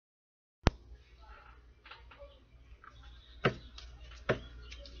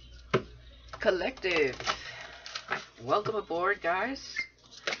Collective, welcome aboard, guys.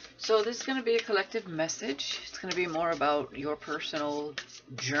 So this is going to be a collective message. It's going to be more about your personal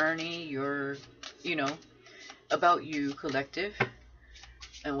journey, your, about you, collective,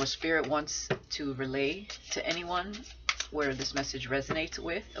 and what Spirit wants to relay to anyone where this message resonates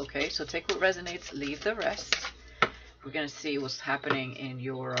with. Okay, so take what resonates, leave the rest. We're going to see what's happening in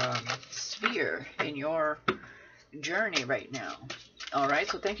your sphere, in your journey right now. All right,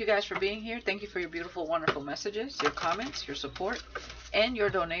 so thank you guys for being here. Thank you for your beautiful, wonderful messages, your comments, your support, and your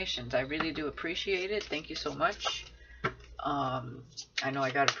donations. I really do appreciate it. Thank you so much. I know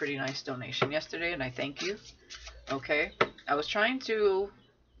I got a pretty nice donation yesterday, and I thank you. Okay, I was trying to,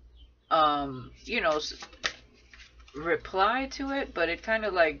 reply to it, but it kind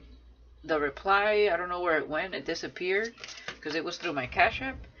of like, the reply, I don't know where it went. It disappeared because it was through my Cash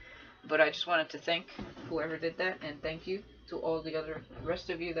App. But I just wanted to thank whoever did that, and thank you to all the other rest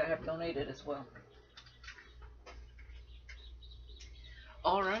of you that have donated as well.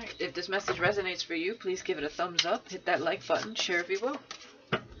 All right, if this message resonates for you, please give it a thumbs up, hit that like button, share if you will.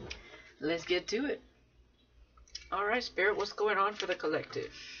 Let's get to it. All right, Spirit, what's going on for the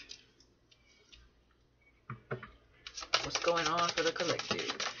collective? What's going on for the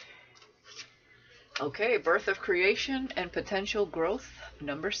collective? Okay, birth of creation and potential growth,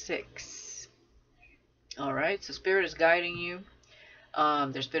 number 6. All right, so Spirit is guiding you.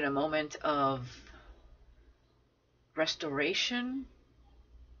 There's been a moment of restoration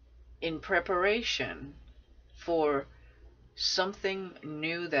in preparation for something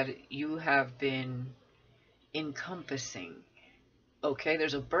new that you have been encompassing. Okay,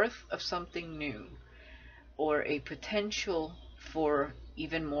 there's a birth of something new or a potential for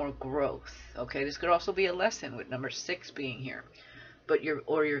even more growth. Okay, this could also be a lesson with number 6 being here, but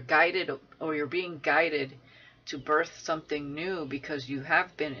you're guided, or you're being guided to birth something new because you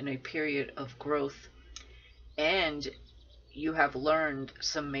have been in a period of growth and you have learned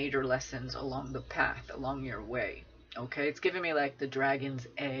some major lessons along the path, along your way. Okay, it's giving me like the dragon's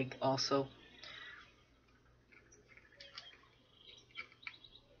egg also.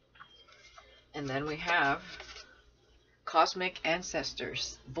 And then we have cosmic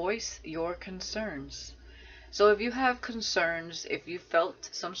ancestors, voice your concerns. So if you have concerns, if you felt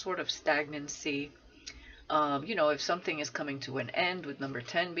some sort of stagnancy, if something is coming to an end with number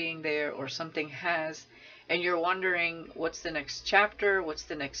 10 being there, or something has, and you're wondering what's the next chapter, what's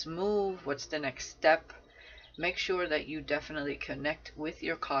the next move, what's the next step, make sure that you definitely connect with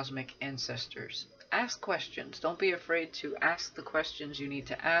your cosmic ancestors. Ask questions. Don't be afraid to ask the questions you need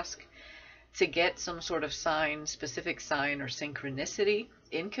to ask to get some sort of sign, specific sign or synchronicity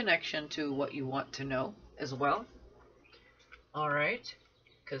in connection to what you want to know as well. All right,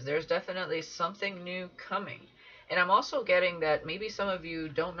 because there's definitely something new coming. And I'm also getting that maybe some of you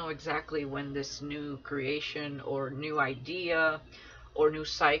don't know exactly when this new creation or new idea or new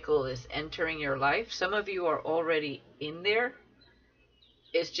cycle is entering your life. Some of you are already in there.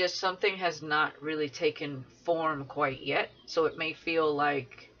 It's just something has not really taken form quite yet. So it may feel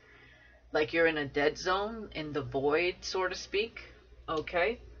like you're in a dead zone, in the void, so to speak.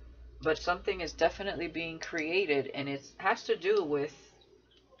 Okay, but something is definitely being created, and it has to do with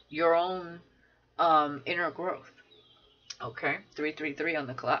your own inner growth. Okay, 333 on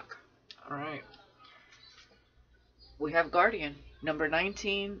the clock. All right, we have guardian number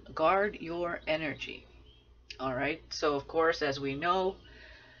 19. Guard your energy. All right, so of course, as we know,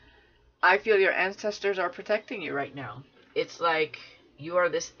 I feel your ancestors are protecting you right now. It's like you are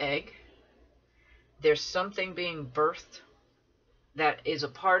this egg. There's something being birthed that is a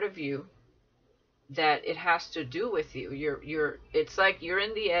part of you, that it has to do with you. It's like you're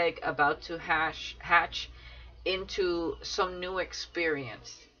in the egg about to hatch into some new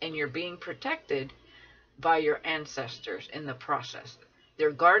experience, and you're being protected by your ancestors in the process. They're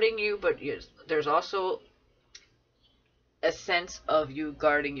guarding you, but there's also a sense of you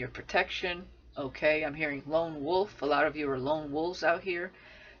guarding your protection. Okay, I'm hearing lone wolf. A lot of you are lone wolves out here.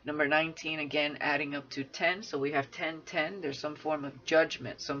 Number 19, again, adding up to 10. So we have 10, 10. There's some form of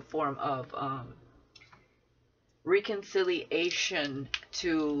judgment, some form of reconciliation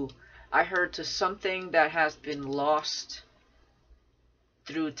to, I heard, to something that has been lost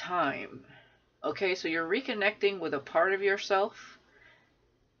through time. Okay, so you're reconnecting with a part of yourself.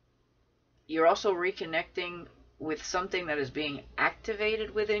 You're also reconnecting with something that is being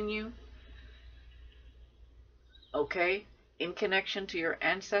activated within you. Okay, in connection to your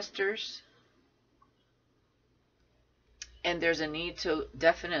ancestors. And there's a need to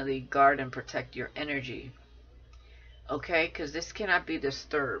definitely guard and protect your energy. Okay, because this cannot be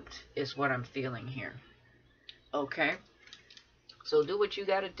disturbed, is what I'm feeling here. Okay, so do what you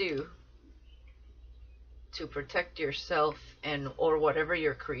got to do to protect yourself and or whatever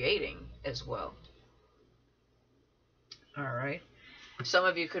you're creating as well. All right. Some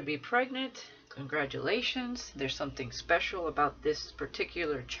of you could be pregnant. Congratulations. There's something special about this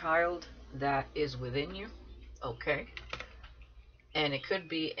particular child that is within you. Okay. And it could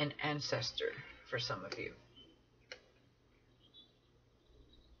be an ancestor for some of you.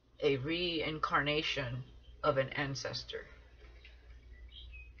 A reincarnation of an ancestor.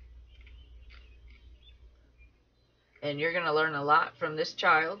 And you're going to learn a lot from this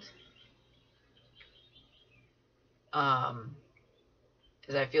child.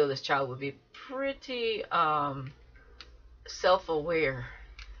 Because I feel this child would be pretty self-aware.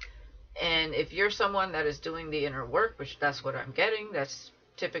 And if you're someone that is doing the inner work, which that's what I'm getting, that's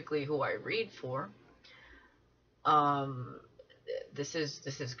typically who I read for, this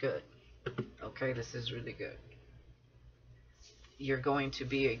is good. Okay, this is really good. You're going to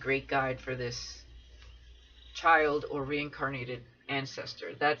be a great guide for this child or reincarnated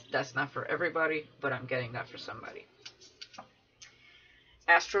ancestor. That's not for everybody, but I'm getting that for somebody.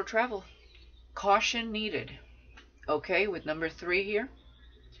 Astral travel. Caution needed. Okay, with number 3 here.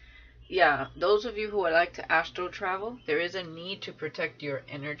 Yeah, those of you who would like to astral travel, there is a need to protect your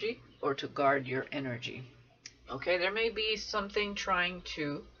energy or to guard your energy. Okay, there may be something trying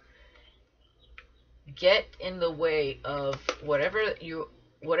to get in the way of whatever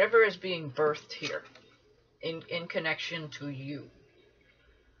is being birthed here in connection to you.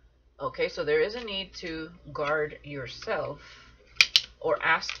 Okay, so there is a need to guard yourself or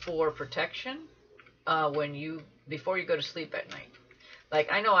ask for protection before you go to sleep at night. Like,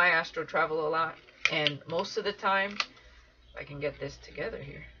 I know I astral travel a lot, and most of the time, if I can get this together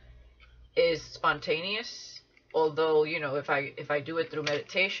here, is spontaneous. Although, you know, if I do it through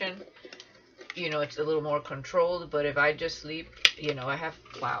meditation, you know, it's a little more controlled. But if I just sleep, you know,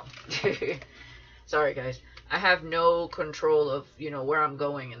 wow. Sorry, guys. I have no control of, you know, where I'm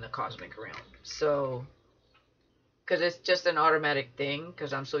going in the cosmic realm. So, because it's just an automatic thing,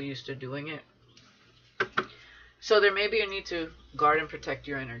 because I'm so used to doing it. So there may be a need to guard and protect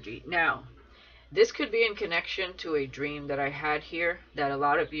your energy. Now, this could be in connection to a dream that I had here that a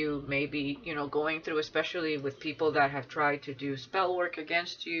lot of you may be, you know, going through, especially with people that have tried to do spell work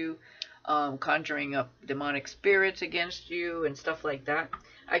against you, conjuring up demonic spirits against you and stuff like that.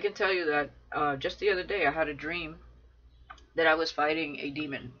 I can tell you that just the other day I had a dream that I was fighting a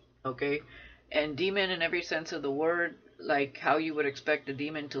demon, okay? And demon in every sense of the word, like how you would expect a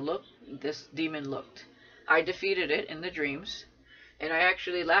demon to look, this demon looked. I defeated it in the dreams, and I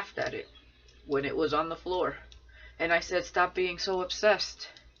actually laughed at it when it was on the floor. And I said, stop being so obsessed.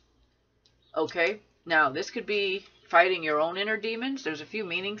 Okay? Now, this could be fighting your own inner demons. There's a few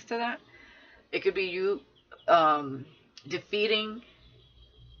meanings to that. It could be you defeating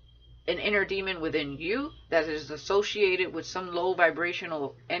an inner demon within you that is associated with some low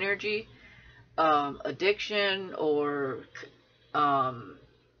vibrational energy, addiction, or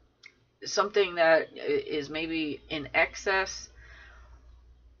something that is maybe in excess.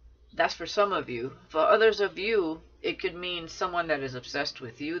 That's for some of you. For others of you, it could mean someone that is obsessed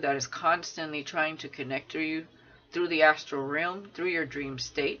with you, that is constantly trying to connect to you through the astral realm, through your dream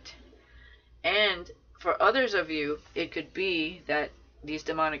state. And for others of you, it could be that these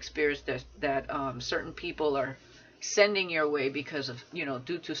demonic spirits that certain people are sending your way because of, you know,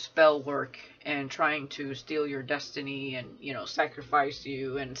 due to spell work and trying to steal your destiny and, you know, sacrifice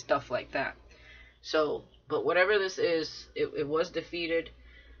you and stuff like that. So, but whatever this is, it was defeated.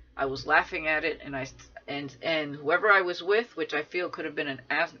 I was laughing at it, and whoever I was with, which I feel could have been an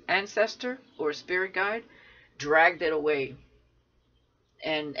ancestor or a spirit guide, dragged it away.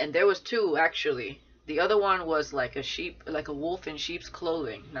 And there was 2 actually. The other one was like a wolf in sheep's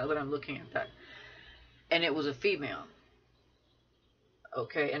clothing. Now that I'm looking at that. And it was a female.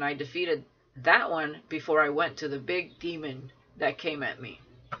 Okay, and I defeated that one before I went to the big demon that came at me.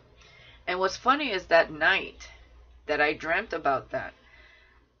 And what's funny is that night that I dreamt about that,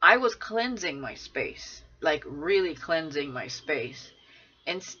 I was cleansing my space, like really cleansing my space,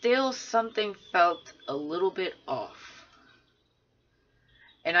 and still something felt a little bit off.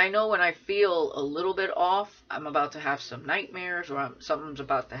 And I know when I feel a little bit off, I'm about to have some nightmares or something's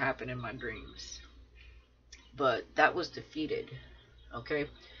about to happen in my dreams. But that was defeated. Okay,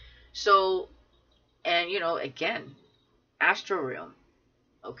 so, and you know, again, astral realm.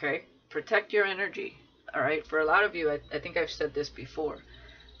 Okay, protect your energy. All right, for a lot of you, I think I've said this before.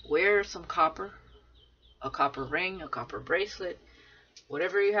 Wear some copper, a copper ring, a copper bracelet,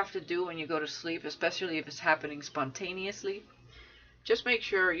 whatever you have to do when you go to sleep, especially if it's happening spontaneously. Just make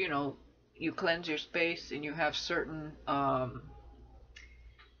sure, you know, you cleanse your space and you have certain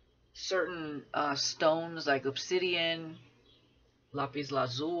certain stones like obsidian, lapis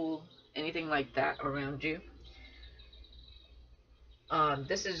lazuli, anything like that around you.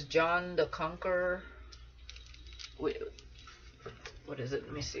 This is John the Conqueror. Wait, what is it?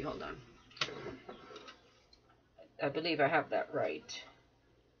 Let me see. Hold on. I believe I have that right.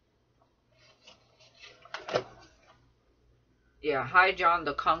 Yeah, High John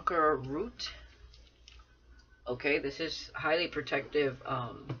the Conqueror root. Okay, this is highly protective.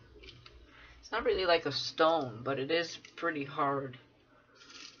 It's not really like a stone, but it is pretty hard.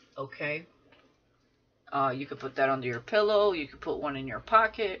 Okay. You could put that under your pillow. You could put one in your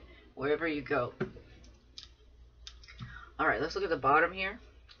pocket, wherever you go. All right, let's look at the bottom here.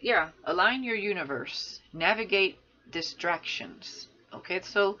 Yeah, align your universe. Navigate distractions. Okay,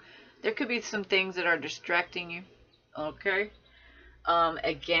 so there could be some things that are distracting you. Okay.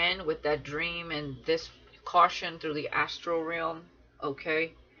 Again, with that dream and this caution through the astral realm.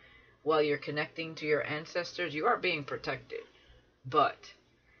 Okay. While you're connecting to your ancestors, you are being protected. But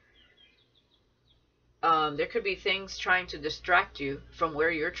there could be things trying to distract you from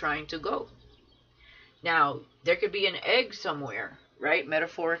where you're trying to go. Now, there could be an egg somewhere, right?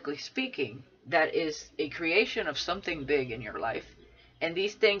 Metaphorically speaking, that is a creation of something big in your life. And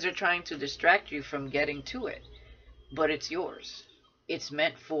these things are trying to distract you from getting to it. But it's yours. It's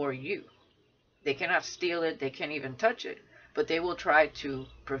meant for you. They cannot steal it. They can't even touch it. But they will try to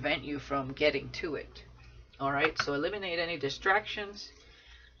prevent you from getting to it. All right? So eliminate any distractions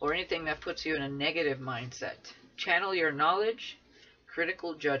or anything that puts you in a negative mindset. Channel your knowledge,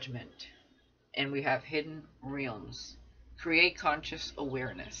 critical judgment. And we have hidden realms. Create conscious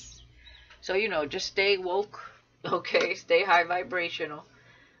awareness. So, you know, just stay woke. Okay? Stay high vibrational.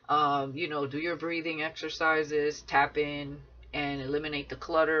 You know, do your breathing exercises. Tap in and eliminate the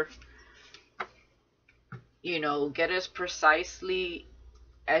clutter. You know, get as precisely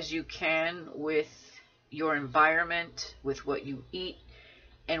as you can with your environment, with what you eat,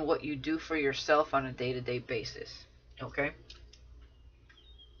 and what you do for yourself on a day-to-day basis. Okay?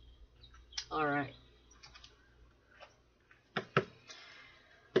 All right.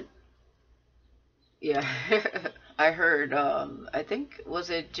 Yeah. I heard, I think, was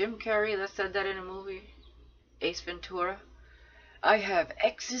it Jim Carrey that said that in a movie? Ace Ventura? I have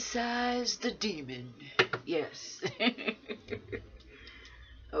exorcised the demon. Yes.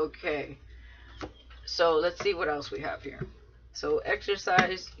 Okay. So let's see what else we have here. So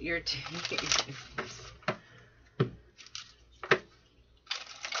exercise your demons.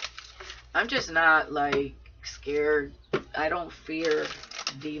 I'm just not like scared. I don't fear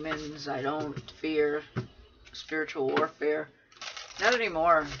demons. I don't fear spiritual warfare. Not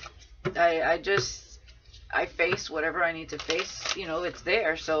anymore. I face whatever I need to face. You know, it's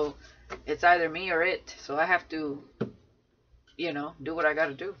there, so it's either me or it. So I have to, you know, do what I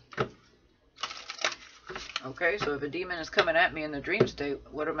gotta do. Okay, so if a demon is coming at me in the dream state,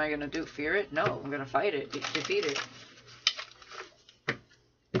 what am I gonna do? Fear it? No, I'm gonna fight it, defeat it.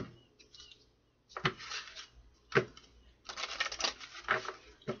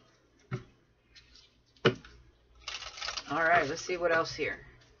 Alright, let's see what else here.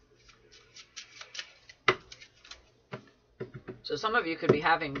 So some of you could be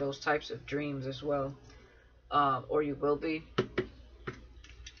having those types of dreams as well. Or you will be.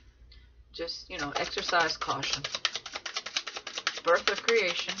 Just, you know, exercise caution. Birth of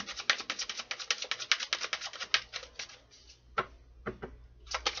creation.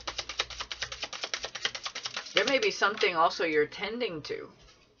 There may be something also you're tending to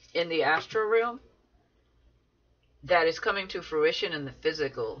in the astral realm that is coming to fruition in the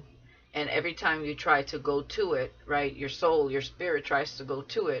physical. And every time you try to go to it, right, your soul, your spirit tries to go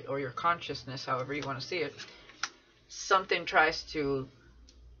to it, or your consciousness, however you want to see it, something tries to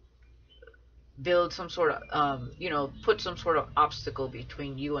build some sort of, you know, put some sort of obstacle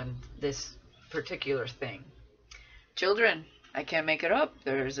between you and this particular thing. Children, I can't make it up.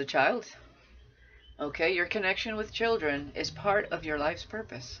 There's a child. Okay, your connection with children is part of your life's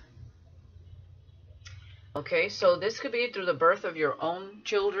purpose. Okay, so this could be through the birth of your own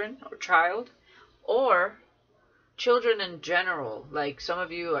children or child, or children in general. Like some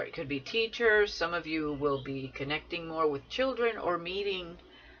of you could be teachers, some of you will be connecting more with children or meeting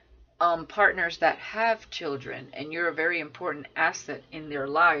partners that have children, and you're a very important asset in their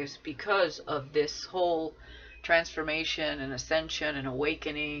lives because of this whole transformation and ascension and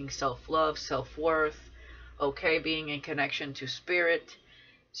awakening, self-love, self-worth, okay, being in connection to spirit.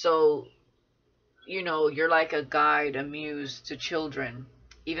 So, you know, you're like a guide, a muse to children,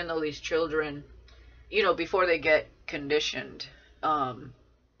 even though these children, you know, before they get conditioned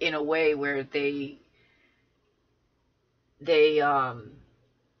in a way where they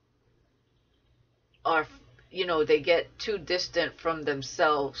are, they get too distant from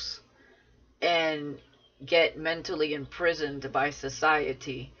themselves and get mentally imprisoned by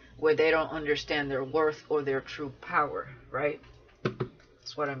society where they don't understand their worth or their true power, right?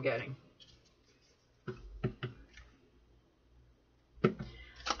 That's what I'm getting.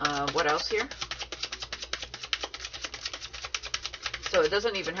 What else here? So it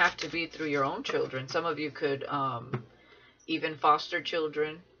doesn't even have to be through your own children. Some of you could even foster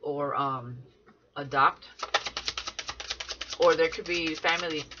children or adopt. Or there could be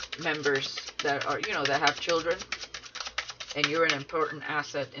family members that are, that have children, and you're an important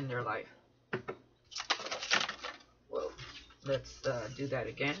asset in their life. Whoa, let's do that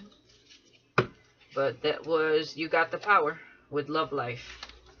again. But that was, you got the power with love life.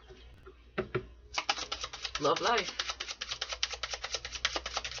 Love life.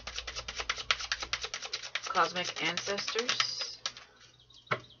 Cosmic ancestors,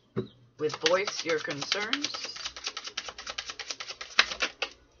 with voice your concerns.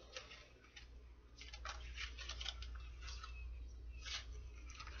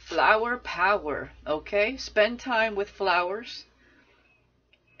 Flower power, okay? Spend time with flowers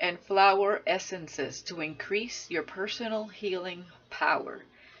and flower essences to increase your personal healing power.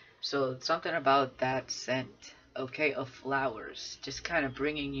 So something about that scent, okay, of flowers, just kind of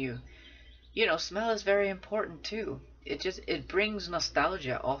bringing you, smell is very important too. It brings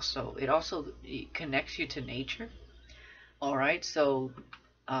nostalgia also. It connects you to nature. All right, so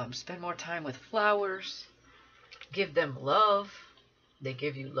spend more time with flowers. Give them love. They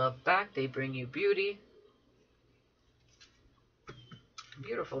give you love back. They bring you beauty.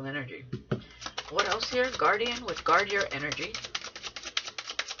 Beautiful energy. What else here? Guardian with guard your energy.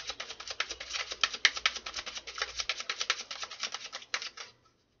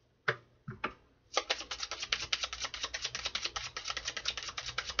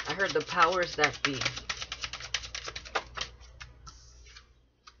 I heard the powers that be.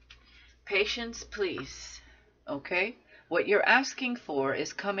 Patience, please. Okay? What you're asking for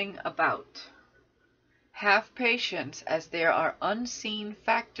is coming about. Have patience, as there are unseen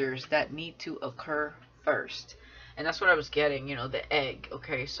factors that need to occur first. And that's what I was getting, the egg.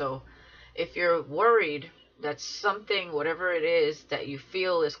 Okay, so if you're worried that something, whatever it is that you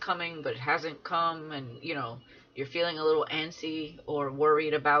feel is coming but hasn't come, and you're feeling a little antsy or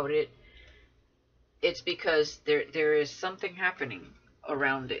worried about it, it's because there is something happening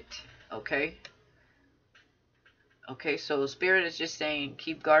around it. Okay? Okay, so Spirit is just saying,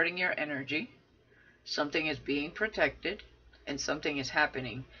 keep guarding your energy. Something is being protected, and something is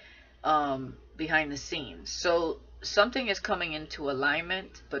happening behind the scenes. So something is coming into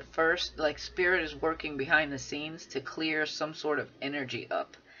alignment, but first, like, Spirit is working behind the scenes to clear some sort of energy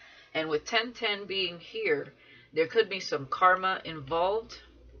up. And with 1010 being here, there could be some karma involved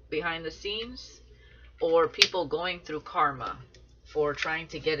behind the scenes, or people going through karma for trying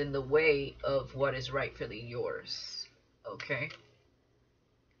to get in the way of what is rightfully yours. Okay?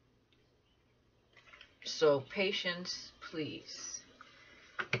 So patience, please.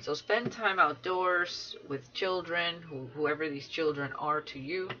 So spend time outdoors with children, whoever these children are to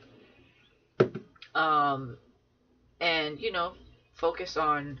you. And, focus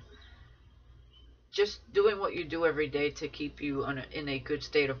on just doing what you do every day to keep you in a good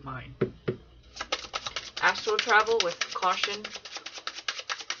state of mind. Astral travel with caution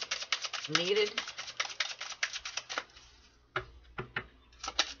needed.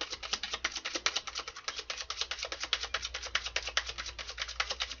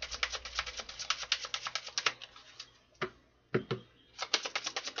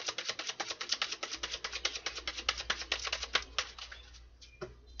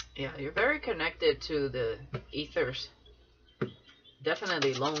 Yeah, you're very connected to the ethers.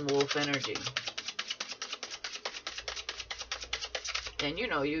 Definitely lone wolf energy. And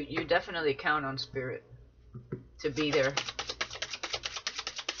you definitely count on Spirit to be there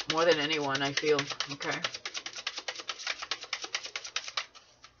more than anyone, I feel. Okay.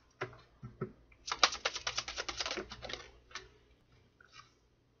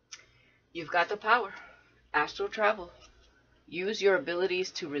 You've got the power. Astral travel. Use your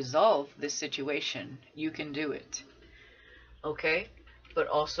abilities to resolve this situation. You can do it. Okay? But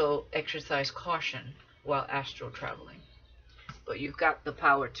also exercise caution while astral traveling. But you've got the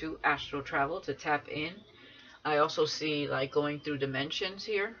power to astral travel, to tap in. I also see, like, going through dimensions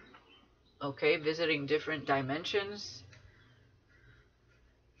here. Okay? Visiting different dimensions.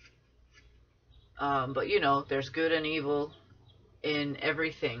 But, there's good and evil in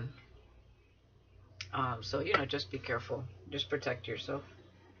everything. So, just be careful. Just protect yourself.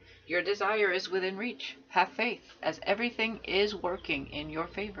 Your desire is within reach. Have faith, as everything is working in your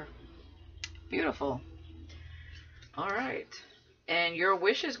favor. Beautiful. All right. And your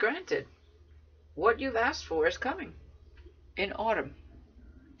wish is granted. What you've asked for is coming in autumn.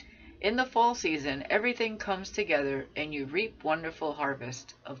 In the fall season, everything comes together and you reap wonderful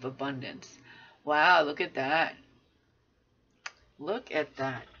harvest of abundance. Wow, look at that. Look at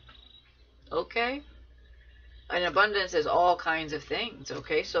that. Okay? And abundance is all kinds of things,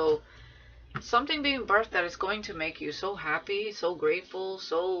 okay? So something being birthed that is going to make you so happy, so grateful,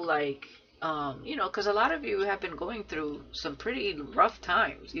 so like, you know, because a lot of you have been going through some pretty rough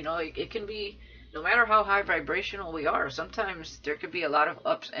times. You know, it can be, no matter how high vibrational we are, sometimes there could be a lot of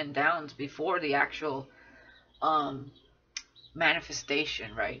ups and downs before the actual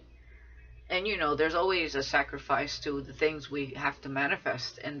manifestation, right? And you know, there's always a sacrifice to the things we have to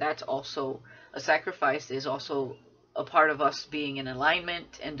manifest, and that's also a sacrifice, is also a part of us being in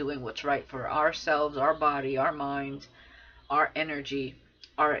alignment and doing what's right for ourselves, our body, our mind, our energy,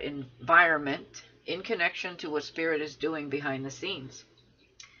 our environment, in connection to what spirit is doing behind the scenes.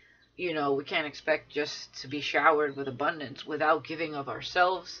 You know, we can't expect just to be showered with abundance without giving of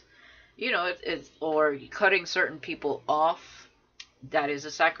ourselves. You know, or cutting certain people off. That is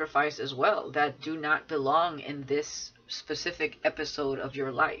a sacrifice as well, that do not belong in this specific episode of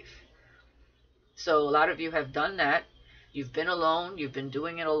your life. So a lot of you have done that. You've been alone. You've been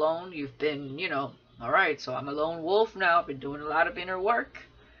doing it alone. You've been, you know, all right, so I'm a lone wolf now. I've been doing a lot of inner work.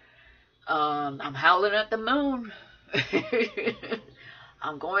 I'm howling at the moon.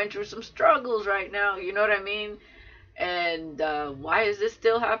 I'm going through some struggles right now. You know what I mean? And why is this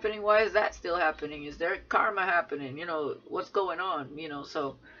still happening? Why is that still happening? Is there karma happening? You know, what's going on? You know,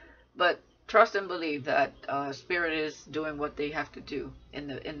 so, but trust and believe that spirit is doing what they have to do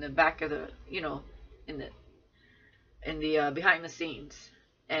in the back of the, you know, in the behind the scenes,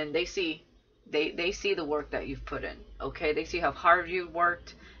 and they see the work that you've put in. Okay, they see how hard you've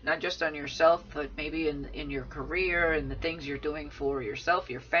worked, not just on yourself, but maybe in your career and the things you're doing for yourself,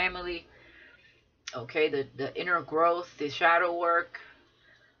 your family. Okay, the inner growth, the shadow work,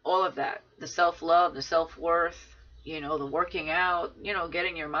 all of that, the self-love, the self-worth, you know, the working out, you know,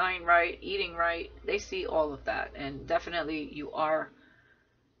 getting your mind right, eating right. They see all of that, and definitely your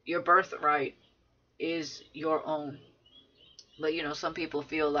birthright is your own. But, you know, some people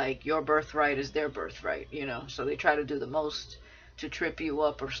feel like your birthright is their birthright, you know, so they try to do the most to trip you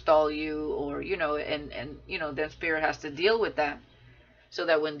up or stall you, or, you know, and you know, then spirit has to deal with that. So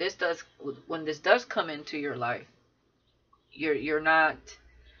that when this does come into your life, you're not,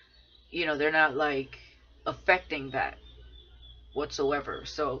 you know, they're not like affecting that whatsoever.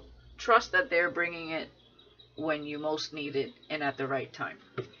 So trust that they're bringing it when you most need it and at the right time.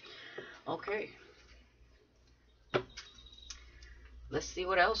 Okay. Let's see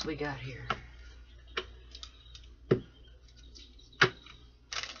what else we got here.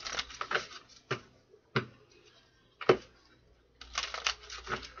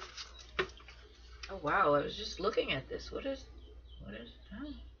 Wow, I was just looking at this. What is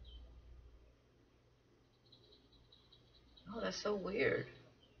oh. Oh, that's so weird.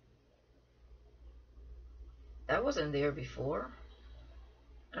 That wasn't there before.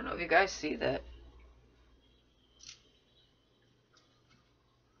 I don't know if you guys see that.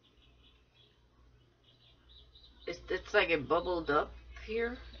 It's like it bubbled up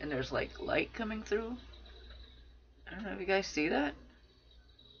here, and there's like light coming through. I don't know if you guys see that.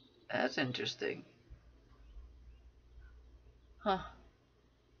 That's interesting. Huh.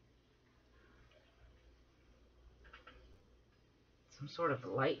 Some sort of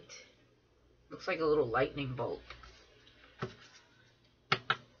light. Looks like a little lightning bolt.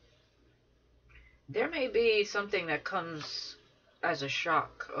 There may be something that comes as a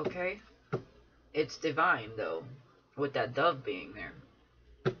shock, okay? It's divine, though, with that dove being there.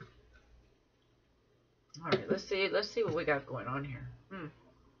 Alright, let's see what we got going on here.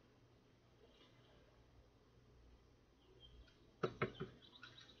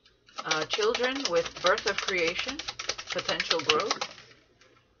 Children with birth of creation, potential growth,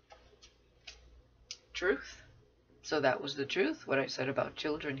 truth. So that was the truth, what I said about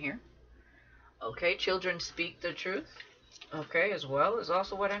children here. Okay, children speak the truth. Okay, as well is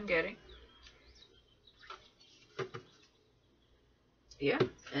also what I'm getting. Yeah,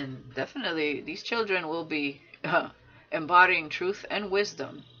 and definitely these children will be embodying truth and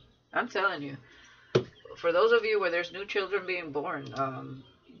wisdom. I'm telling you. For those of you where there's new children being born,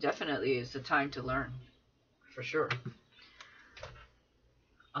 definitely is the time to learn, for sure.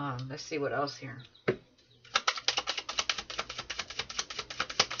 Let's see what else here.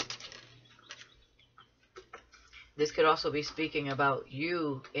 This could also be speaking about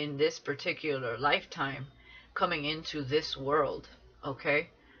you in this particular lifetime coming into this world, okay?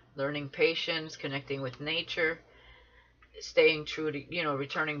 learning patience, connecting with nature, staying true to,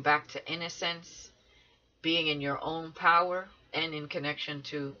 returning back to innocence, being in your own power and in connection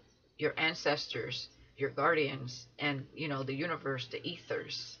to your ancestors, your guardians, and, the universe, the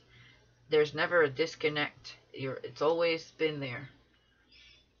ethers. There's never a disconnect. It's always been there.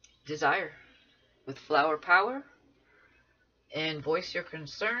 Desire with flower power, and voice your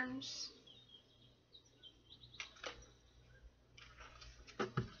concerns.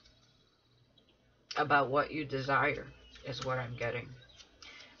 About what you desire is what I'm getting.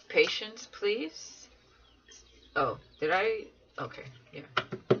 Patience, please. Oh, did I? Okay, yeah.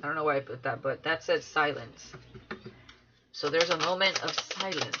 I don't know why I put that, but that says silence. So there's a moment of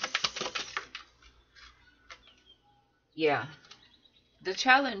silence. Yeah. The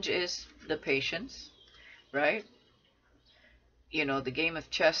challenge is the patience, right? The game of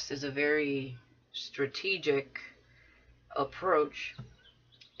chess is a very strategic approach,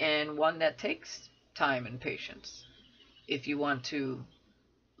 and one that takes time and patience if you want to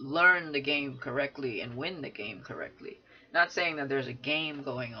learn the game correctly and win the game correctly. Not saying that there's a game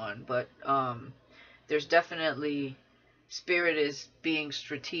going on, but there's definitely, spirit is being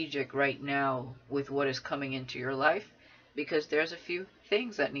strategic right now with what is coming into your life, because there's a few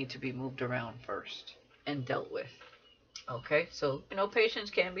things that need to be moved around first and dealt with. Okay, so patience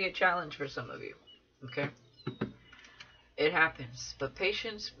can be a challenge for some of you. Okay, it happens, but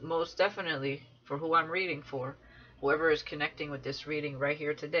patience, most definitely, for who I'm reading for, whoever is connecting with this reading right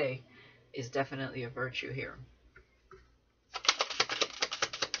here today, is definitely a virtue here.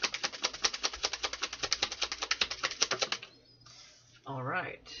 All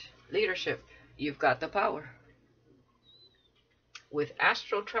right, leadership, you've got the power. With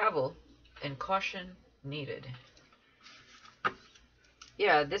astral travel and caution needed.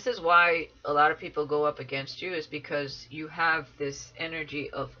 Yeah, this is why a lot of people go up against you, is because you have this energy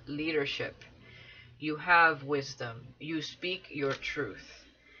of leadership. You have wisdom. You speak your truth.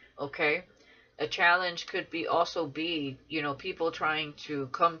 Okay? A challenge could be also be, people trying to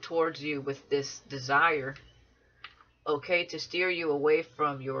come towards you with this desire, okay, to steer you away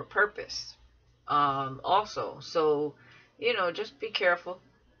from your purpose. Also, so, just be careful.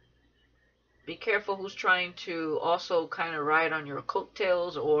 Be careful who's trying to also kind of ride on your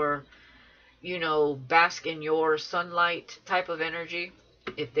coattails, or, bask in your sunlight type of energy,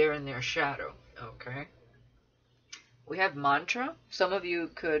 if they're in their shadow. Okay. We have mantra. Some of you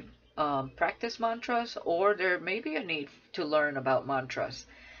could practice mantras, or there may be a need to learn about mantras.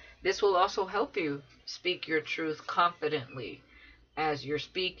 This will also help you speak your truth confidently as you're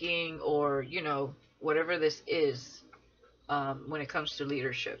speaking, or, whatever this is, when it comes to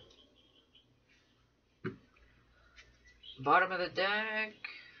leadership. Bottom of the deck.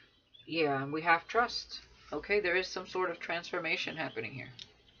 Yeah, we have trust. Okay, there is some sort of transformation happening here.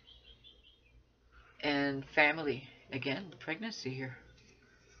 And family. Again, pregnancy here.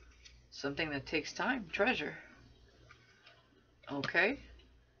 Something that takes time. Treasure. Okay.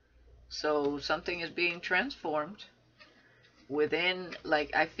 So something is being transformed within,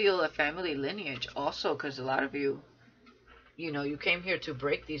 like, I feel a family lineage also, because a lot of you, you came here to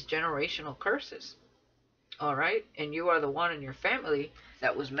break these generational curses. All right, and you are the one in your family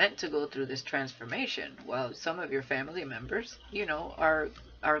that was meant to go through this transformation, while some of your family members, are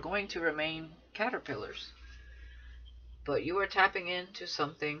going to remain caterpillars. But you are tapping into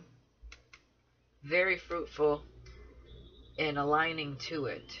something very fruitful and aligning to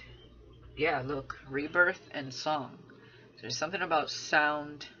it. Yeah, look, rebirth and song. There's something about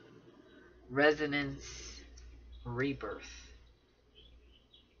sound, resonance, rebirth.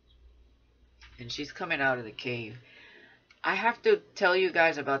 And she's coming out of the cave. I have to tell you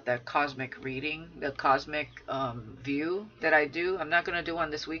guys about that cosmic reading, the cosmic view that I do. I'm not going to do one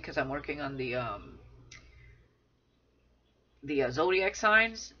this week because I'm working on the zodiac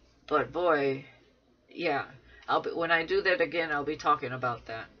signs. But boy, yeah, when I do that again, I'll be talking about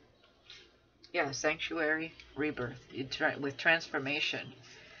that. Yeah, sanctuary, rebirth, with transformation,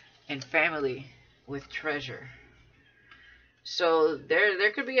 and family with treasure. So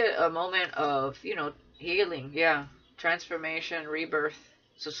there could be a moment of, healing, yeah, transformation, rebirth.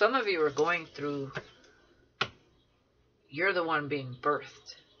 So some of you are going through, you're the one being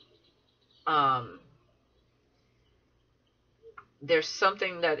birthed. There's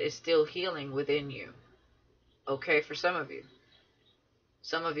something that is still healing within you. Okay, for some of you.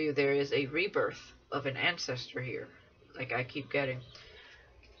 Some of you, there is a rebirth of an ancestor here, like I keep getting.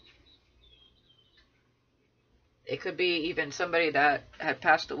 It could be even somebody that had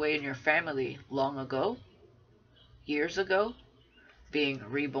passed away in your family long ago, years ago, being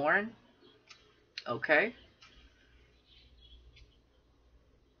reborn. Okay.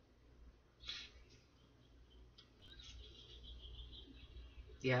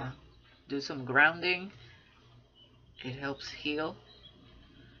 Yeah. Do some grounding. It helps heal.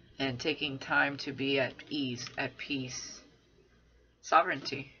 And taking time to be at ease, at peace.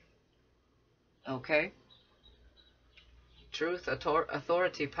 Sovereignty. Okay? Truth,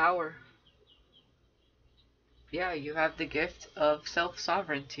 authority, power. Yeah, you have the gift of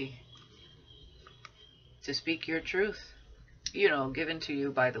self-sovereignty. To speak your truth. You know, given to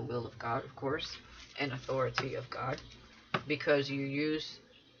you by the will of God, of course. And authority of God. Because you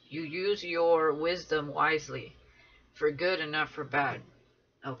use your wisdom wisely. For good and not for bad.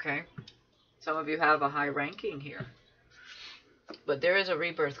 Okay? Some of you have a high ranking here. But there is a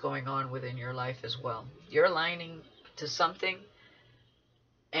rebirth going on within your life as well. You're aligning to something,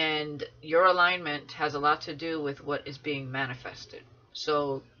 and your alignment has a lot to do with what is being manifested.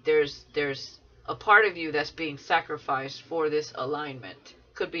 So there's a part of you that's being sacrificed for this alignment.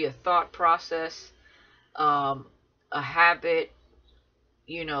 Could be a thought process, a habit,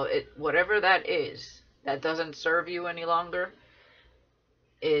 you know, whatever that is that doesn't serve you any longer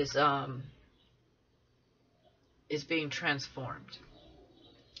is being transformed.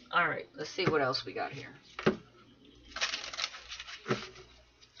 All right, let's see what else we got here.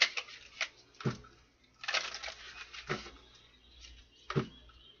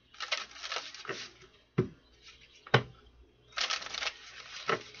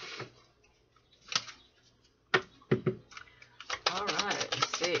 All right,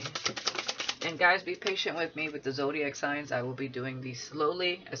 let's see. And guys, be patient with me with the zodiac signs. I will be doing these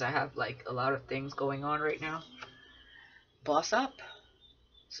slowly as I have like a lot of things going on right now. Boss up.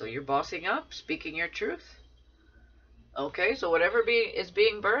 So you're bossing up, speaking your truth. Okay, so whatever is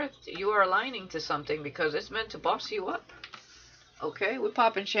being birthed, you are aligning to something because it's meant to boss you up. Okay, we're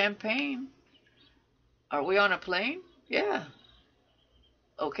popping champagne. Are we on a plane? Yeah.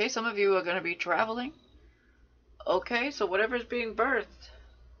 Okay, some of you are going to be traveling. Okay, so whatever is being birthed,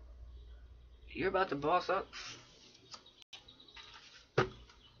 you're about to boss up.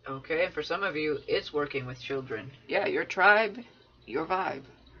 Okay, and for some of you, it's working with children. Yeah, your tribe, your vibe.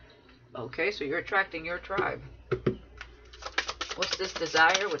 Okay, so you're attracting your tribe. What's this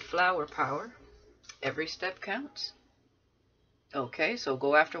desire with flower power? Every step counts. Okay, so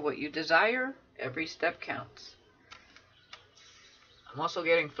go after what you desire. Every step counts. I'm also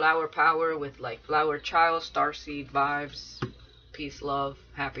getting flower power with like flower child, starseed vibes, peace, love,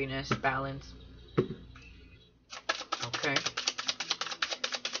 happiness, balance. Okay.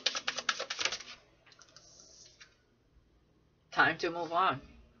 Time to move on.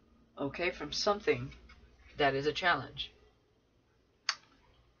 Okay, from something that is a challenge.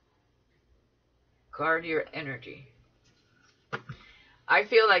 Guard your energy. I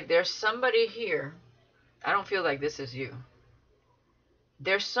feel like there's somebody here. I don't feel like this is you.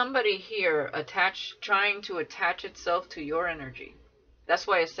 There's somebody here trying to attach itself to your energy. That's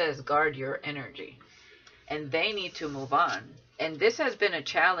why it says guard your energy. And they need to move on. And this has been a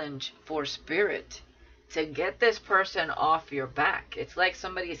challenge for spirit to get this person off your back. It's like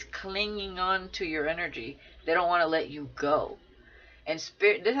somebody's clinging on to your energy. They don't want to let you go. And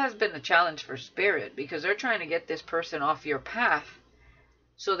spirit, this has been the challenge for spirit because they're trying to get this person off your path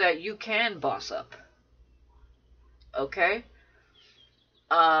so that you can boss up. Okay?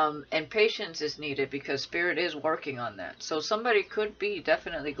 And patience is needed because spirit is working on that. So somebody could be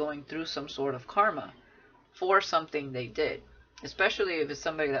definitely going through some sort of karma for something they did. Especially if it's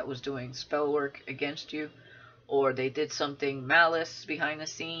somebody that was doing spell work against you, or they did something malice behind the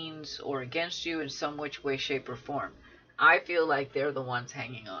scenes or against you in some which way, shape, or form. I feel like they're the ones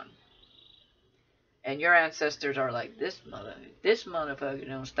hanging on. And your ancestors are like, this motherfucker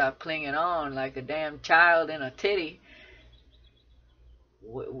don't stop clinging on like a damn child in a titty.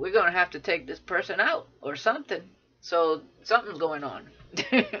 We're going to have to take this person out or something. So something's going on.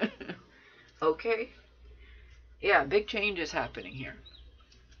 Okay? Yeah, big change is happening here.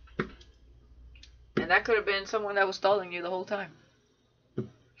 And that could have been someone that was stalling you the whole time.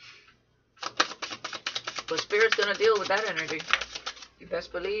 But Spirit's going to deal with that energy. You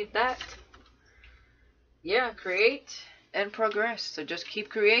best believe that. Yeah, create and progress. So just keep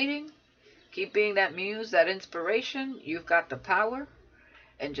creating. Keep being that muse, that inspiration. You've got the power.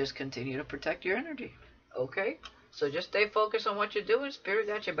 And just continue to protect your energy. Okay? So just stay focused on what you're doing. Spirit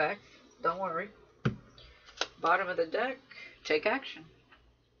got your back. Don't worry. Bottom of the deck, take action.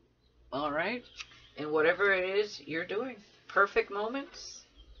 All right? And whatever it is you're doing. Perfect moments.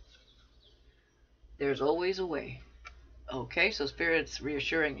 There's always a way. Okay? So Spirit's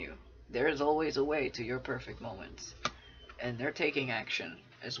reassuring you. There is always a way to your perfect moments. And they're taking action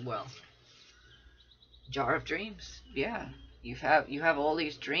as well. Jar of Dreams. Yeah. You have all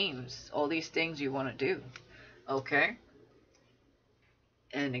these dreams. All these things you want to do. Okay?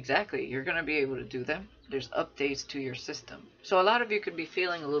 And exactly, you're going to be able to do them. There's updates to your system. So a lot of you could be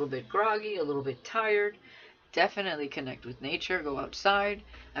feeling a little bit groggy, a little bit tired. Definitely connect with nature. Go outside.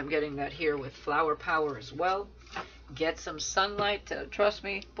 I'm getting that here with flower power as well. Get some sunlight. Trust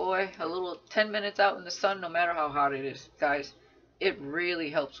me, boy, a little 10 minutes out in the sun, no matter how hot it is, guys, it really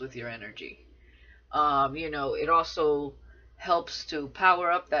helps with your energy. It also helps to power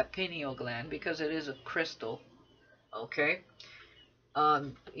up that pineal gland because it is a crystal. Okay.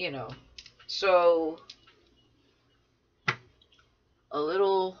 you know, so a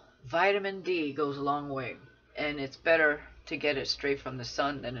little vitamin D goes a long way, and it's better to get it straight from the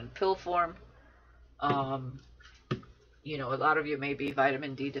sun than in pill form. Um, a lot of you may be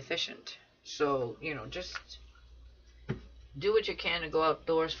vitamin D deficient, so just do what you can to go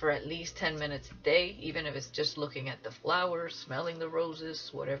outdoors for at least 10 minutes a day, even if it's just looking at the flowers, smelling the roses,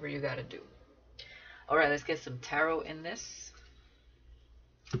 whatever you got to do. All right, let's get some tarot in this.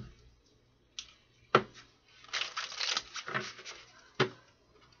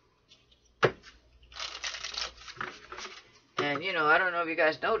 And, I don't know if you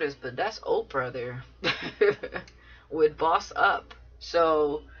guys noticed, but that's Oprah there with Boss Up.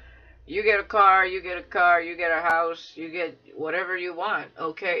 So you get a car, you get a house, you get whatever you want,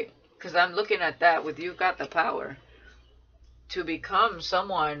 okay? Because I'm looking at that with you've got the power to become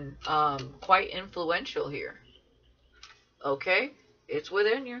someone quite influential here, okay? It's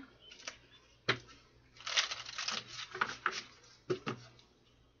within you.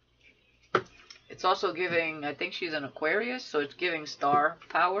 It's also giving, I think she's an Aquarius, so it's giving star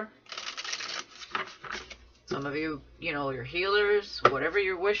power. Some of you, your healers, whatever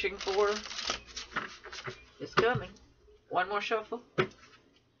you're wishing for, it's coming. One more shuffle.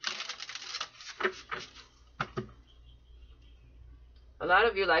 A lot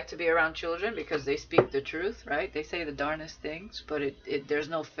of you like to be around children because they speak the truth, right? They say the darnest things, but there's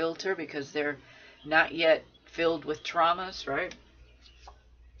no filter because they're not yet filled with traumas, right?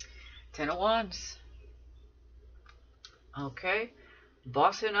 10 of Wands. Okay.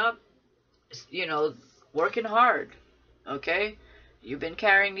 Bossing up, working hard. Okay. You've been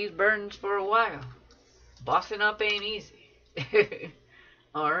carrying these burdens for a while. Bossing up ain't easy.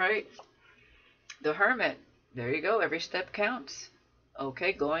 All right. The Hermit. There you go. Every step counts.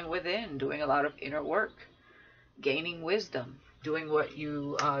 Okay. Going within. Doing a lot of inner work. Gaining wisdom. Doing what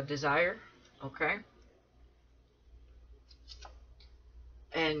you desire. Okay.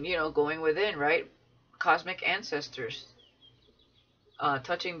 And, going within, right? Cosmic ancestors.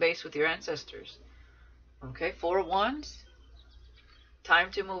 Touching base with your ancestors. Okay, 4 of Wands.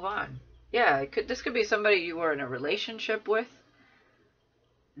 Time to move on. Yeah, this could be somebody you were in a relationship with.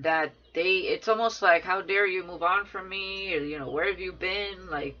 That it's almost like, how dare you move on from me? Or, where have you been?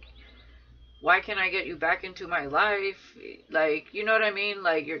 Like, why can't I get you back into my life? Like, you know what I mean?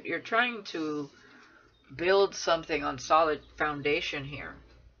 Like, you're trying to build something on solid foundation here,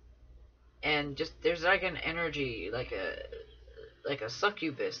 and just there's like an energy, like a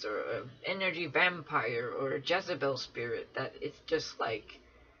succubus or an energy vampire or a Jezebel spirit that it's just like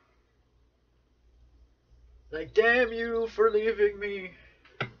damn you for leaving me.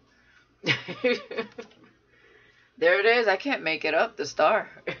 There it is. I can't make it up. The star.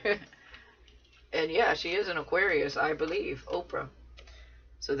 And yeah, she is an Aquarius, I believe, Oprah.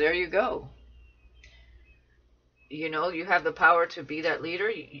 So there you go. You have the power to be that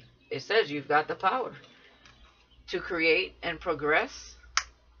leader. It says you've got the power to create and progress,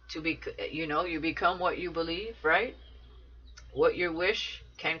 to be, you become what you believe, right? What you wish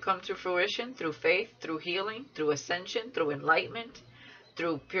can come to fruition through faith, through healing, through ascension, through enlightenment,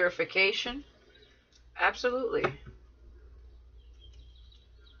 through purification. Absolutely.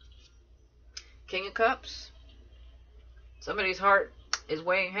 King of Cups. Somebody's heart is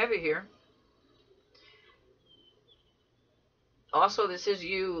weighing heavy here. Also, this is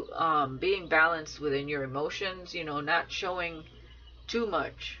you being balanced within your emotions, not showing too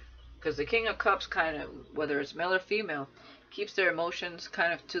much. Because the King of Cups kind of, whether it's male or female, keeps their emotions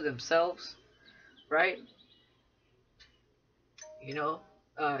kind of to themselves, right?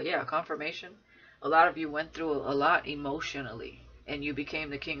 Yeah, confirmation. A lot of you went through a lot emotionally, and you became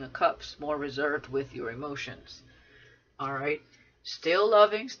the King of Cups, more reserved with your emotions. All right? Still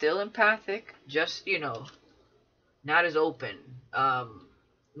loving, still empathic, just, not as open,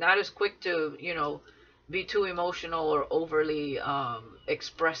 not as quick to, be too emotional or overly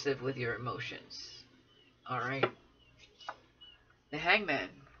expressive with your emotions. All right. The Hangman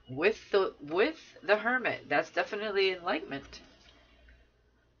with the Hermit. That's definitely enlightenment.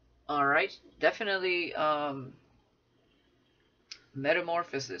 All right. Definitely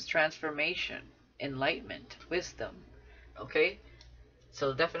metamorphosis, transformation, enlightenment, wisdom. Okay.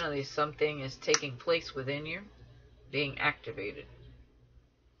 So definitely something is taking place within you, being activated.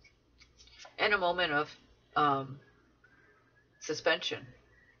 And a moment of suspension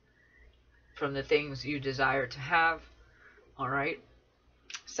from the things you desire to have. All right.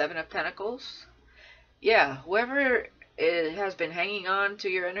 Seven of Pentacles. Yeah, whoever it has been hanging on to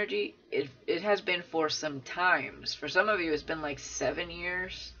your energy, it has been for some times. For some of you, it's been like 7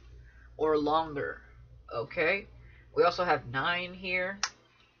 years or longer. Okay. We also have 9 here.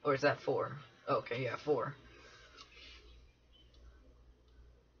 Or is that 4? Okay, yeah, 4.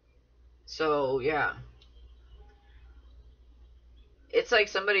 So, yeah. It's like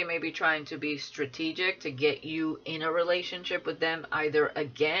somebody may be trying to be strategic to get you in a relationship with them, either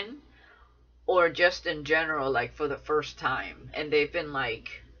again or just in general, like for the first time. And they've been like,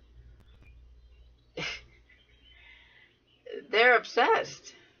 they're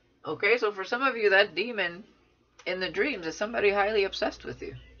obsessed. Okay, so for some of you, that demon in the dreams is somebody highly obsessed with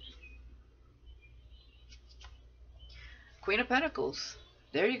you. Queen of Pentacles.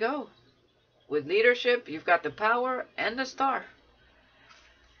 There you go. With leadership, you've got the power and the star.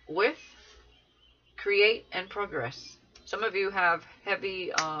 With create and progress. Some of you have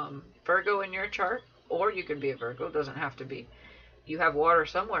heavy Virgo in your chart, or you could be a Virgo, doesn't have to be. You have water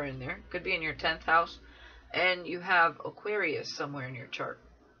somewhere in there, could be in your 10th house, and you have Aquarius somewhere in your chart.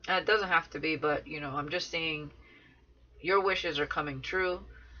 And it doesn't have to be, but you know, I'm just seeing your wishes are coming true.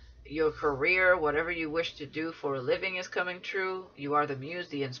 Your career, whatever you wish to do for a living, is coming true. You are the muse,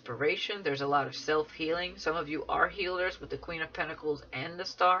 the inspiration. There's a lot of self-healing. Some of you are healers with the Queen of Pentacles and the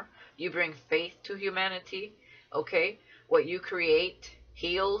Star. You bring faith to humanity. Okay? What you create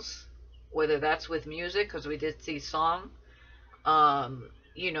heals, whether that's with music, because we did see song.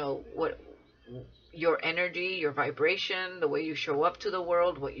 You know, what your energy, your vibration, the way you show up to the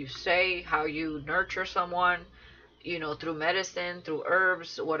world, what you say, how you nurture someone, you know, through medicine, through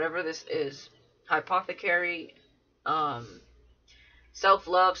herbs, whatever this is. Apothecary,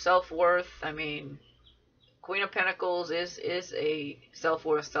 self-love, self-worth. I mean, Queen of Pentacles is a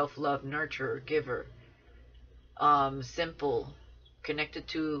self-worth, self-love, nurturer, giver. Simple, connected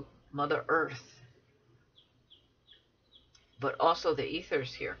to Mother Earth. But also the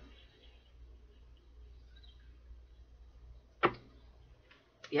ethers here.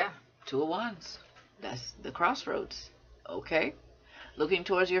 Yeah, 2 of Wands. That's the crossroads. Okay. Looking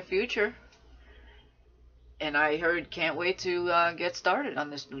towards your future. And I heard can't wait to get started on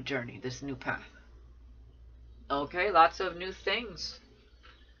this new journey, this new path. Okay, lots of new things.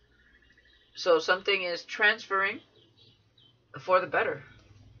 So something is transferring for the better.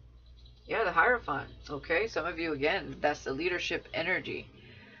 Yeah, the Hierophant. Okay, some of you, again, that's the leadership energy.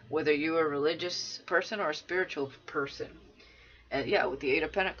 Whether you're a religious person or a spiritual person. And yeah, with the 8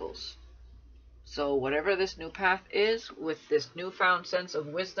 of Pentacles. So whatever this new path is, with this newfound sense of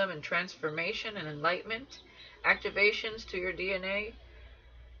wisdom and transformation and enlightenment, activations to your DNA,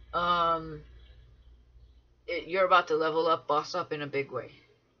 you're about to level up, boss up in a big way.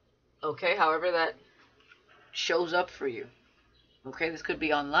 Okay, however that shows up for you. Okay, this could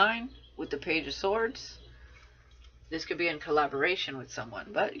be online with the Page of Swords. This could be in collaboration with someone.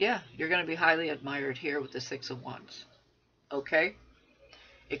 But yeah, you're going to be highly admired here with the 6 of Wands. Okay?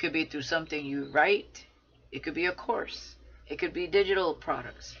 It could be through something you write. It could be a course. It could be digital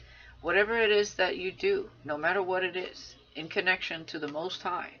products. Whatever it is that you do, no matter what it is, in connection to the Most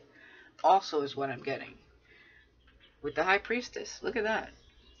High, also is what I'm getting. With the High Priestess, look at that.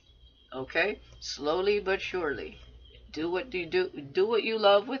 Okay? Slowly but surely. Do what you do. Do what you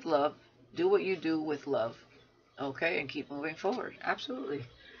love with love. Do what you do with love. Okay? And keep moving forward. Absolutely.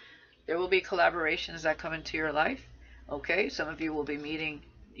 There will be collaborations that come into your life. Okay? Some of you will be meeting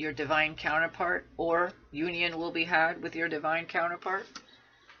your divine counterpart, or union will be had with your divine counterpart.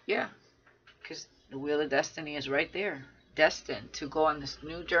 Yeah, because the Wheel of Destiny is right there, destined to go on this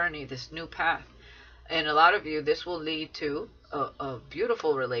new journey, this new path. And a lot of you, this will lead to a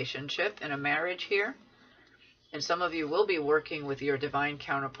beautiful relationship and a marriage here. And some of you will be working with your divine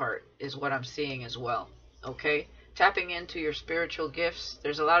counterpart, is what I'm seeing as well. Okay, tapping into your spiritual gifts.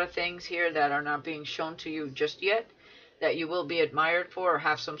 There's a lot of things here that are not being shown to you just yet, that you will be admired for or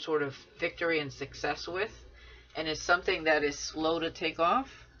have some sort of victory and success with. And it's something that is slow to take off,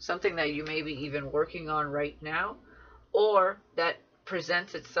 something that you may be even working on right now, or that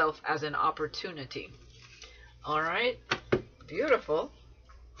presents itself as an opportunity. All right, beautiful.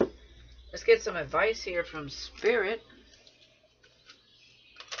 Let's get some advice here from Spirit.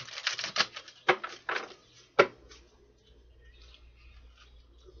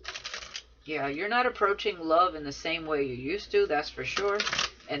 Yeah, you're not approaching love in the same way you used to, that's for sure.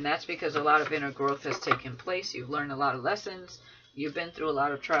 And that's because a lot of inner growth has taken place. You've learned a lot of lessons. You've been through a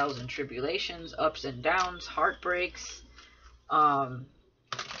lot of trials and tribulations, ups and downs, heartbreaks. And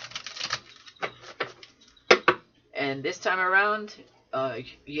this time around,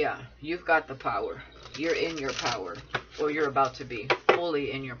 yeah, you've got the power. You're in your power, or you're about to be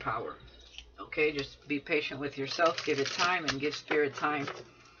fully in your power. Okay, just be patient with yourself. Give it time, and give Spirit time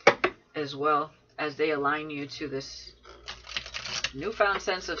as well, as they align you to this newfound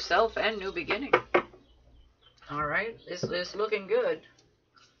sense of self and new beginning. All right, it's looking good.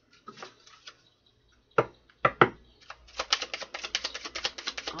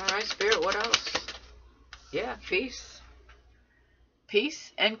 All right, Spirit, what else? Yeah, peace.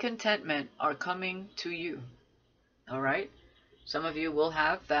 Peace and contentment are coming to you. All right, some of you will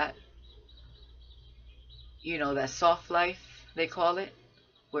have that, you know, that soft life, they call it,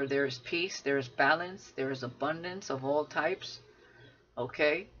 where there is peace, there is balance, there is abundance of all types.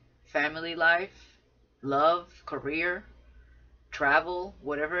 Okay, family life, love, career, travel,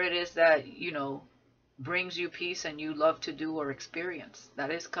 whatever it is that, you know, brings you peace and you love to do or experience,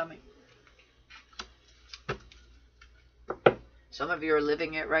 that is coming. Some of you are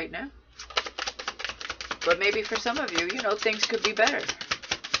living it right now. But maybe for some of you, you know, things could be better.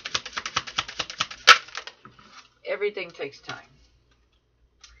 Everything takes time.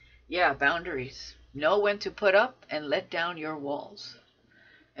 Yeah, boundaries. Know when to put up and let down your walls.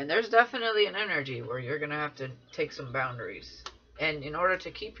 And there's definitely an energy where you're going to have to take some boundaries. And in order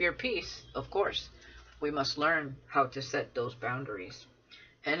to keep your peace, of course, we must learn how to set those boundaries.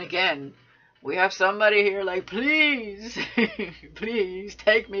 And again, we have somebody here like, please, please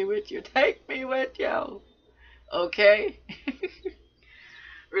take me with you. Take me with you. Okay?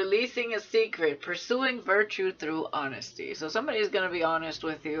 Releasing a secret, pursuing virtue through honesty. So somebody's going to be honest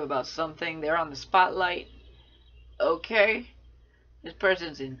with you about something. They're on the spotlight. Okay? This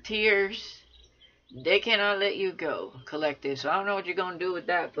person's in tears. They cannot let you go, collective. So I don't know what you're going to do with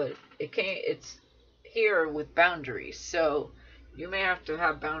that, but it's here with boundaries. So you may have to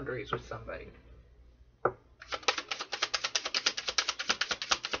have boundaries with somebody.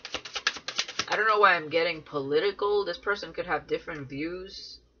 I don't know why I'm getting political. This person could have different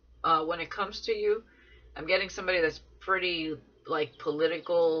views when it comes to you. I'm getting somebody that's pretty, like,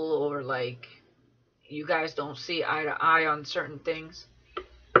 political, or, like, you guys don't see eye to eye on certain things.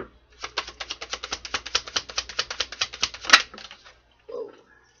 Whoa.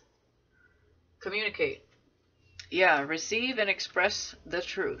 Communicate. Yeah, receive and express the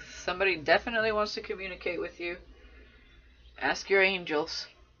truth. Somebody definitely wants to communicate with you. Ask your angels.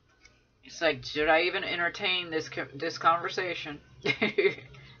 It's like, should I even entertain this conversation?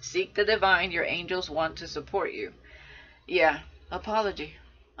 Seek the divine. Your angels want to support you. Yeah, apology.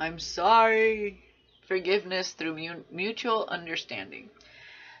 I'm sorry. Forgiveness through mutual understanding.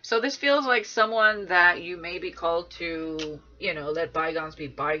 So this feels like someone that you may be called to, you know, let bygones be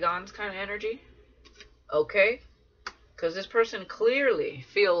bygones kind of energy. Okay? Because this person clearly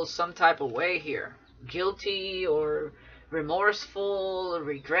feels some type of way here. Guilty or remorseful,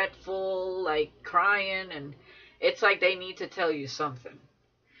 regretful, like crying, and it's like they need to tell you something.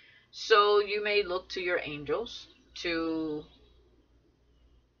 So you may look to your angels to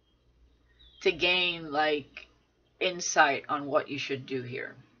gain, like, insight on what you should do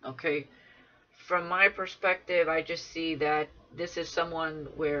here. Okay, from my perspective, I just see that this is someone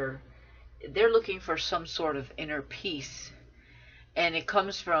where they're looking for some sort of inner peace, and it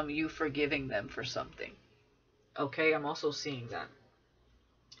comes from you forgiving them for something. Okay, I'm also seeing that.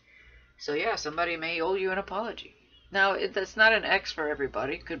 So yeah, somebody may owe you an apology. Now, that's not an ex for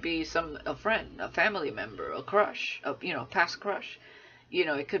everybody. It could be a friend, a family member, a crush, you know, past crush. You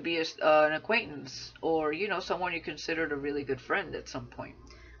know, it could be an acquaintance, or, you know, someone you considered a really good friend at some point.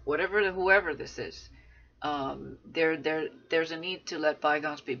 Whoever this is, there's a need to let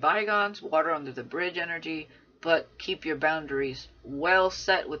bygones be bygones, water under the bridge energy, but keep your boundaries well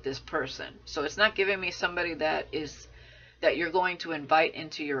set with this person. So it's not giving me somebody that you're going to invite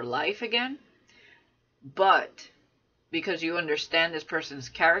into your life again, but because you understand this person's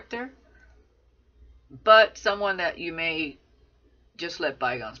character, but someone that you may just let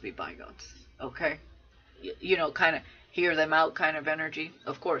bygones be bygones. Okay? You know, kind of hear them out kind of energy.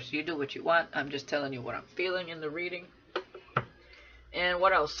 Of course, you do what you want. I'm just telling you what I'm feeling in the reading. And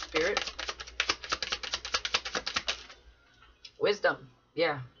what else, Spirit? Wisdom.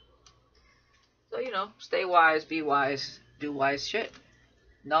 Yeah. So, you know, stay wise, be wise, do wise shit.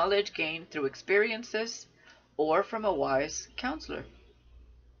 Knowledge gained through experiences or from a wise counselor.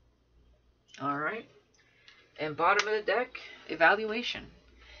 All right. And bottom of the deck, evaluation.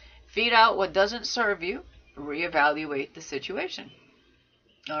 Feed out what doesn't serve you. Reevaluate the situation.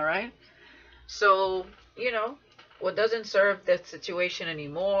 All right. So, you know, what doesn't serve that situation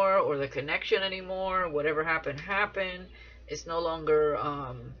anymore, or the connection anymore. Whatever happened, happened. It's no longer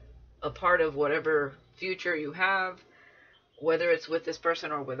a part of whatever future you have, whether it's with this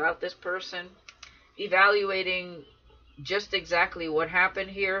person or without this person. Evaluating just exactly what happened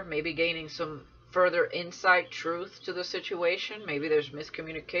here, maybe gaining some further insight, truth to the situation. Maybe there's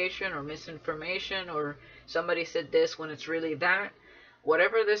miscommunication or misinformation, or somebody said this when it's really that.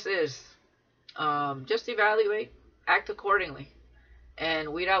 Whatever this is, just evaluate, act accordingly,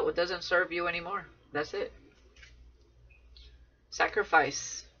 and weed out what doesn't serve you anymore. That's it.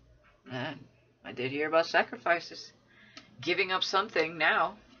 Sacrifice. Man, I did hear about sacrifices. Giving up something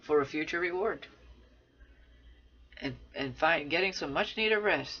now for a future reward. And getting some much needed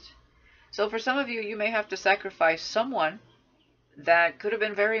rest. So for some of you, you may have to sacrifice someone that could have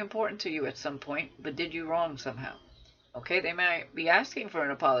been very important to you at some point, but did you wrong somehow. Okay, they might be asking for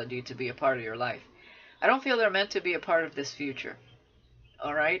an apology to be a part of your life. I don't feel they're meant to be a part of this future.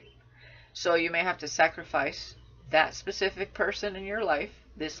 All right? So you may have to sacrifice that specific person in your life,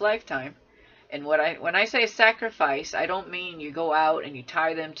 this lifetime. And when I say sacrifice, I don't mean you go out and you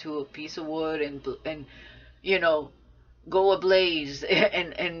tie them to a piece of wood and you know, go ablaze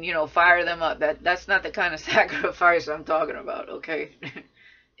and you know, fire them up. That's not the kind of sacrifice I'm talking about, okay?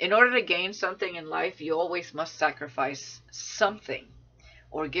 In order to gain something in life, you always must sacrifice something,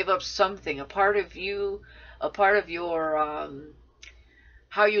 or give up something, a part of you, a part of your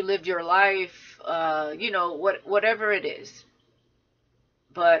how you lived your life, you know, whatever it is.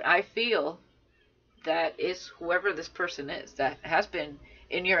 But I feel that is whoever this person is that has been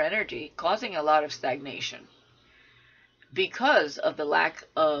in your energy causing a lot of stagnation because of the lack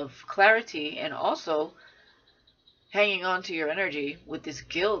of clarity, and also hanging on to your energy with this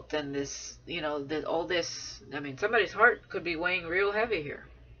guilt and this, you know, all this. I mean, somebody's heart could be weighing real heavy here.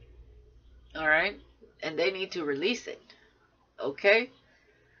 All right? And they need to release it. Okay?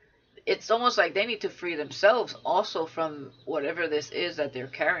 It's almost like they need to free themselves also from whatever this is that they're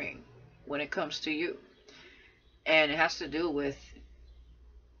carrying when it comes to you. And it has to do with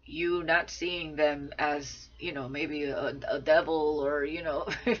you not seeing them as, you know, maybe a devil, or, you know,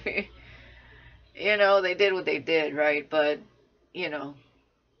 you know, they did what they did, right? But, you know,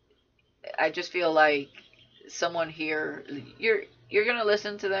 I just feel like someone here, you're going to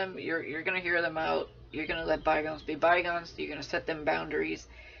listen to them, you're going to hear them out, you're going to let bygones be bygones, you're going to set them boundaries,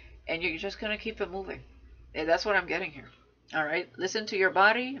 and you're just going to keep it moving. And that's what I'm getting here. All right? Listen to your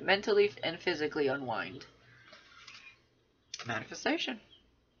body, mentally and physically unwind. Manifestation.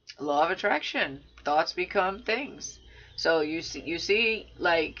 Law of attraction. Thoughts become things. So you see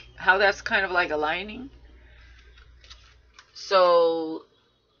like how that's kind of like aligning. So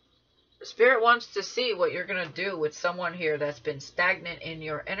Spirit wants to see what you're going to do with someone here that's been stagnant in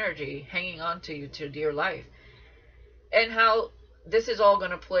your energy, hanging on to you to dear life, and how this is all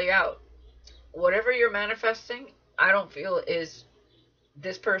going to play out. Whatever you're manifesting, I don't feel is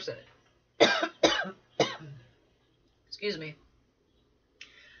this person. Excuse me.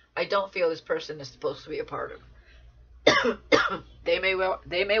 I don't feel this person is supposed to be a part of. They may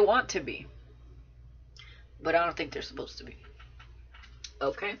want to be, but I don't think they're supposed to be.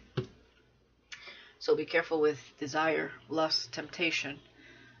 Okay? So be careful with desire, lust, temptation.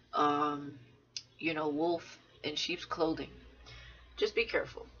 You know, wolf in sheep's clothing. Just be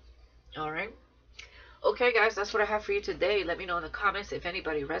careful. All right? Okay, guys, that's what I have for you today. Let me know in the comments if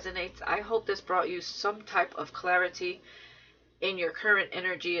anybody resonates. I hope this brought you some type of clarity in your current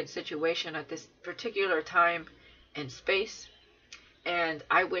energy and situation at this particular time and space. And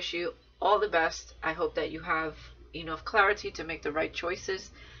I wish you all the best. I hope that you have enough clarity to make the right choices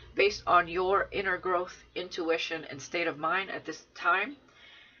based on your inner growth, intuition, and state of mind at this time.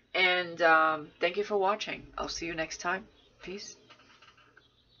 And thank you for watching. I'll see you next time. Peace.